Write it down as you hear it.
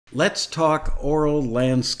let's talk aural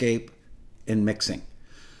landscape and mixing.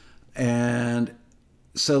 And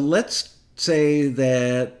so let's say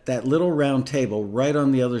that that little round table right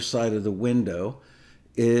on the other side of the window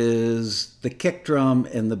is the kick drum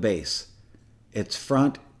and the bass. It's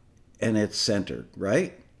front and it's centered,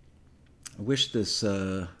 right? I wish this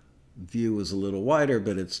view was a little wider,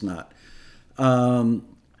 but it's not. And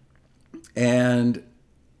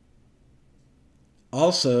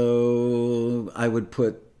also, I would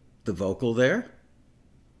put the vocal there.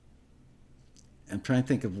 I'm trying to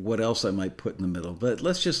think of what else I might put in the middle, but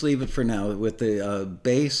let's just leave it for now with the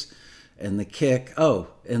bass and the kick. Oh,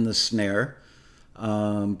 and the snare,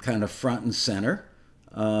 kind of front and center.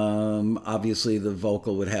 Obviously, the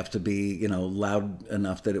vocal would have to be, you know, loud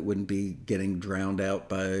enough that it wouldn't be getting drowned out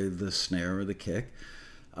by the snare or the kick.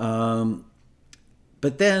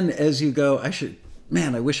 But then as you go,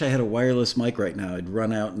 man, I wish I had a wireless mic right now. I'd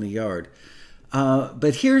run out in the yard.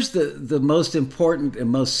 But here's the most important and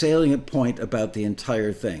most salient point about the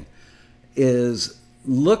entire thing is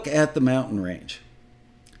look at the mountain range.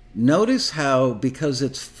 Notice how, because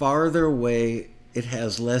it's farther away, it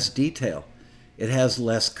has less detail. It has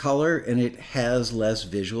less color and it has less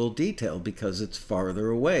visual detail because it's farther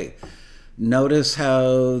away. Notice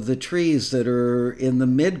how the trees that are in the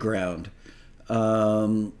midground,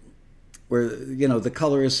 where, you know, the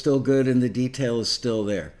color is still good and the detail is still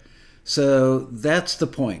there. So that's the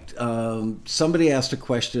point. Somebody asked a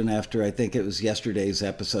question after, I think it was yesterday's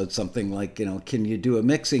episode, something like, you know, can you do a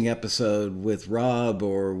mixing episode with Rob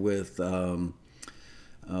or with, oh,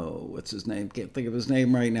 what's his name? Can't think of his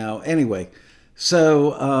name right now. Anyway,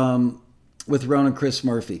 so with Ron and Chris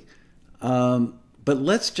Murphy. But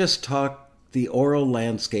let's just talk the aural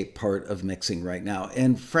landscape part of mixing right now.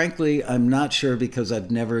 And frankly, I'm not sure because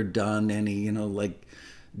I've never done any, you know, like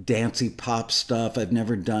dancey pop stuff. I've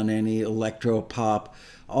never done any electro pop.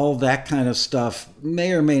 All that kind of stuff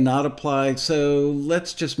may or may not apply. So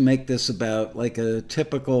let's just make this about like a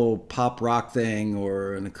typical pop rock thing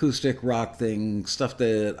or an acoustic rock thing, stuff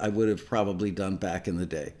that I would have probably done back in the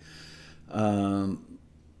day.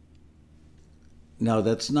 No,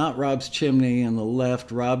 that's not Rob's chimney on the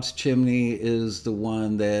left. Rob's chimney is the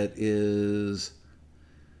one that is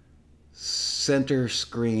center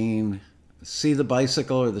screen. See the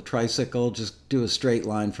bicycle or the tricycle? Just do a straight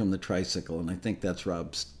line from the tricycle, and I think that's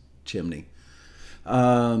Rob's chimney.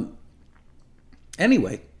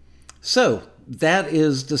 Anyway, so that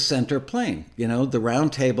is the center plane. You know, the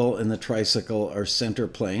round table and the tricycle are center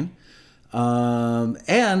plane.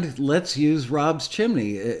 And let's use Rob's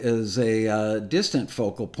chimney as a distant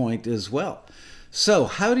focal point as well. So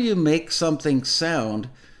how do you make something sound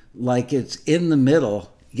like it's in the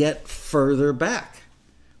middle, yet further back?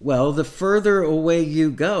 Well, the further away you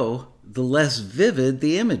go, the less vivid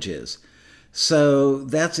the image is. So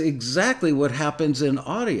that's exactly what happens in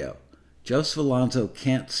audio. Joseph Alonso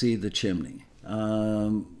can't see the chimney.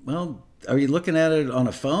 Well, are you looking at it on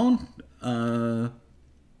a phone? Or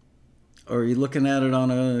are you looking at it on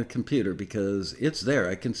a computer? Because it's there.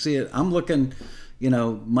 I can see it. I'm looking, you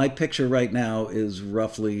know, my picture right now is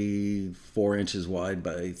roughly 4 inches wide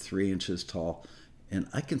by 3 inches tall. And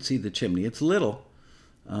I can see the chimney. It's little.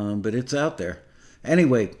 But it's out there.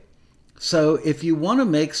 Anyway, so if you want to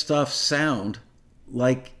make stuff sound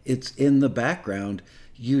like it's in the background,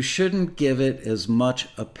 you shouldn't give it as much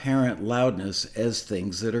apparent loudness as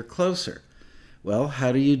things that are closer. Well,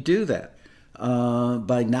 how do you do that?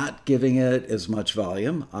 By not giving it as much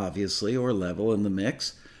volume, obviously, or level in the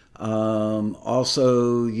mix.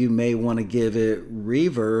 Also, you may want to give it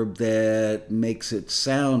reverb that makes it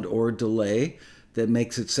sound, or delay that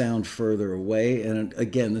makes it sound further away. And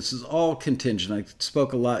again, this is all contingent. I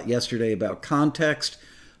spoke a lot yesterday about context.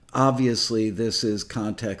 Obviously, this is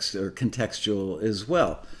context or contextual as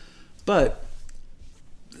well. But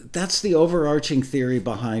that's the overarching theory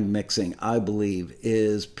behind mixing, I believe,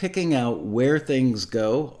 is picking out where things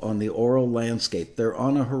go on the aural landscape. They're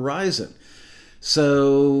on a horizon.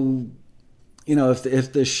 So, you know,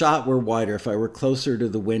 if the shot were wider, if I were closer to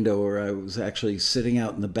the window, or I was actually sitting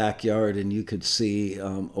out in the backyard and you could see a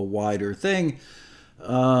wider thing,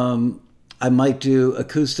 I might do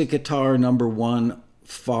acoustic guitar number 1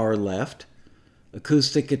 far left,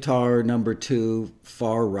 acoustic guitar number 2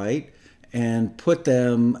 far right, and put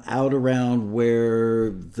them out around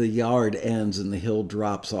where the yard ends and the hill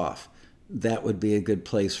drops off. That would be a good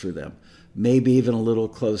place for them. Maybe even a little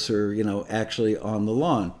closer, you know, actually on the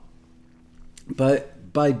lawn.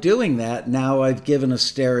 But by doing that, now I've given a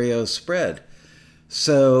stereo spread.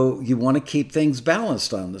 So you want to keep things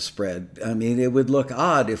balanced on the spread. I mean, it would look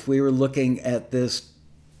odd if we were looking at this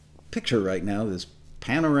picture right now, this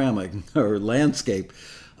panoramic or landscape,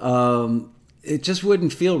 It just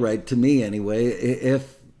wouldn't feel right to me anyway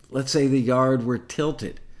if, let's say, the yard were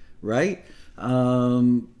tilted, right?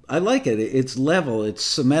 I like it. It's level. It's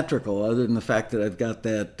symmetrical, other than the fact that I've got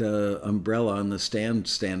that umbrella on the stand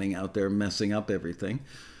standing out there messing up everything.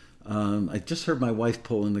 I just heard my wife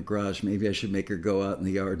pull in the garage. Maybe I should make her go out in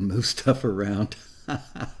the yard and move stuff around.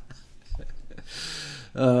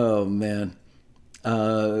 Oh, man.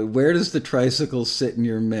 Where does the tricycle sit in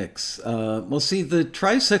your mix? Well, see, the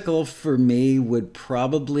tricycle for me would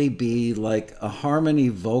probably be like a harmony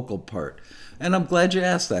vocal part. And I'm glad you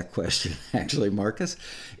asked that question, actually, Marcus.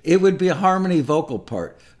 It would be a harmony vocal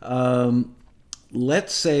part.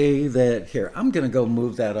 Let's say that, here, I'm going to go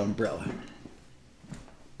move that umbrella.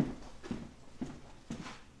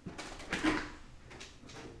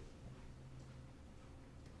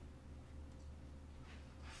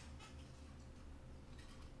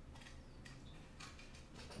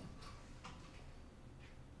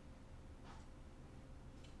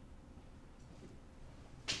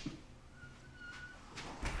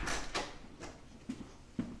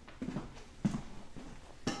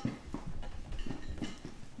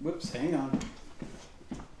 Whoops, hang on.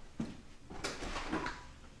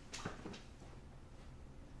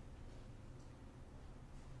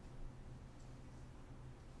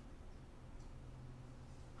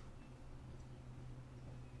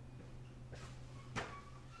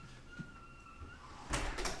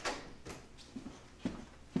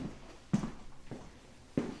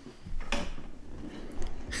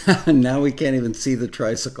 Now we can't even see the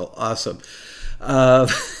tricycle. Awesome.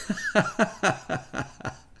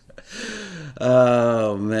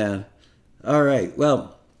 Oh, man. All right.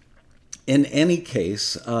 Well, in any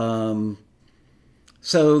case, so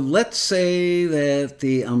let's say that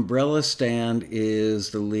the umbrella stand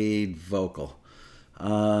is the lead vocal.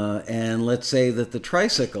 And let's say that the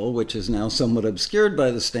tricycle, which is now somewhat obscured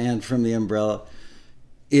by the stand from the umbrella,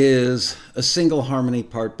 is a single harmony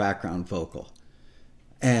part background vocal.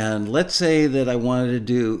 And let's say that I wanted to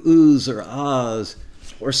do oohs or ahs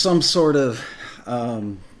or some sort of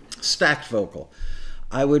stacked vocal.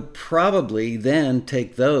 I would probably then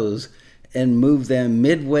take those and move them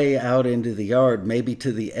midway out into the yard, maybe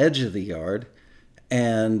to the edge of the yard,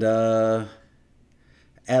 and add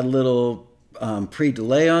a little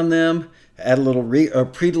pre-delay on them, add a little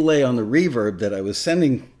pre-delay on the reverb that I was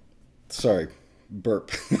sending. Sorry,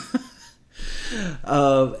 burp.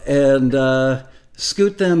 And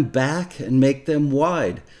scoot them back and make them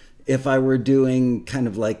wide. If I were doing kind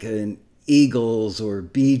of like an Eagles or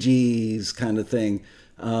Bee Gees kind of thing,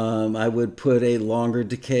 I would put a longer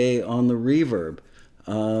decay on the reverb.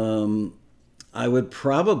 I would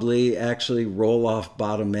probably actually roll off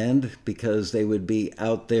bottom end because they would be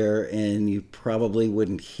out there and you probably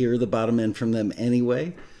wouldn't hear the bottom end from them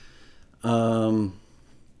anyway. But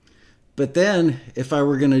then if I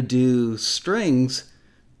were going to do strings,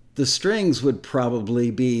 the strings would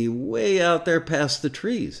probably be way out there past the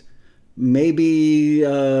trees. Maybe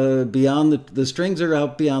beyond the strings are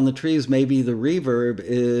out beyond the trees. Maybe the reverb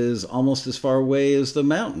is almost as far away as the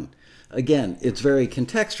mountain. Again, it's very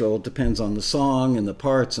contextual. It depends on the song and the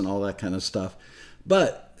parts and all that kind of stuff.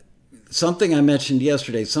 But something I mentioned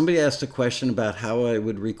yesterday, somebody asked a question about how I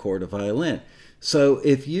would record a violin. So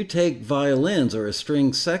if you take violins or a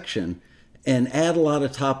string section and add a lot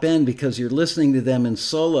of top end because you're listening to them in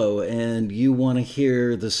solo and you want to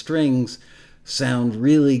hear the strings sound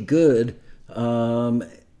really good,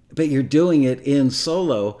 but you're doing it in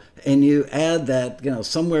solo, and you add that,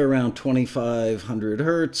 somewhere around 2500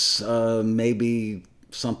 hertz, maybe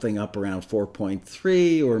something up around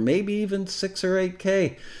 4.3 or maybe even 6 or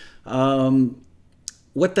 8K.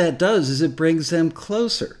 What that does is it brings them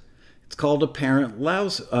closer. It's called apparent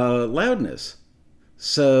loudness.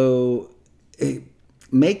 So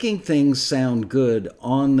making things sound good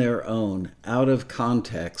on their own, out of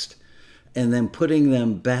context, and then putting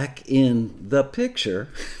them back in the picture,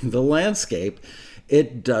 the landscape,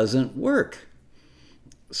 it doesn't work.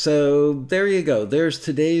 So there you go. There's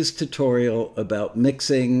today's tutorial about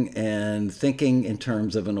mixing and thinking in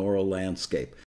terms of an aural landscape.